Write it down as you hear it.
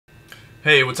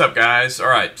Hey, what's up guys?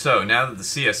 Alright, so now that the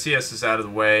CSCS is out of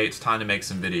the way, it's time to make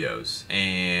some videos.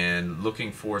 And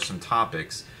looking for some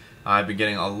topics, I've been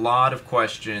getting a lot of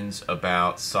questions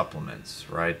about supplements,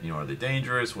 right? Are they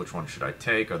dangerous? Which one should I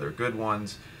take? Are there good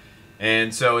ones?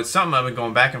 And so it's something I've been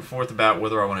going back and forth about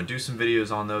whether I want to do some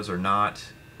videos on those or not.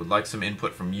 Would like some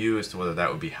input from you as to whether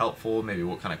that would be helpful, maybe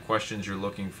what kind of questions you're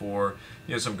looking for.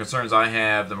 Some concerns I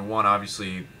have. Number one,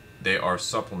 obviously, they are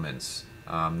supplements.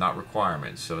 Not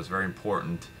requirements. So it's very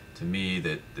important to me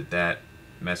that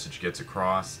message gets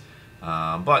across.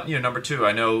 But number two,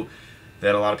 I know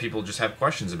that a lot of people just have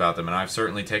questions about them, and I've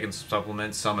certainly taken some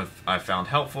supplements. Some I've found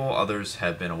helpful, others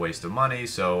have been a waste of money,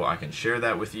 so I can share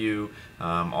that with you.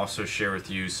 Also share with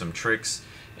you some tricks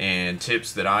and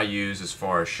tips that I use as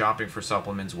far as shopping for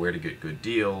supplements, where to get good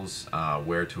deals,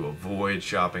 where to avoid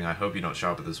shopping. I hope you don't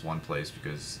shop at this one place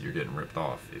because you're getting ripped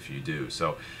off if you do.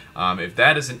 So if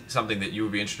that isn't something that you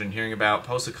would be interested in hearing about,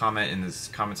 post a comment in this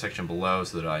comment section below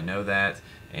so that I know that,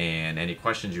 and any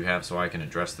questions you have so I can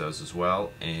address those as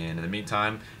well. And in the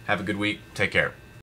meantime, have a good week. Take care.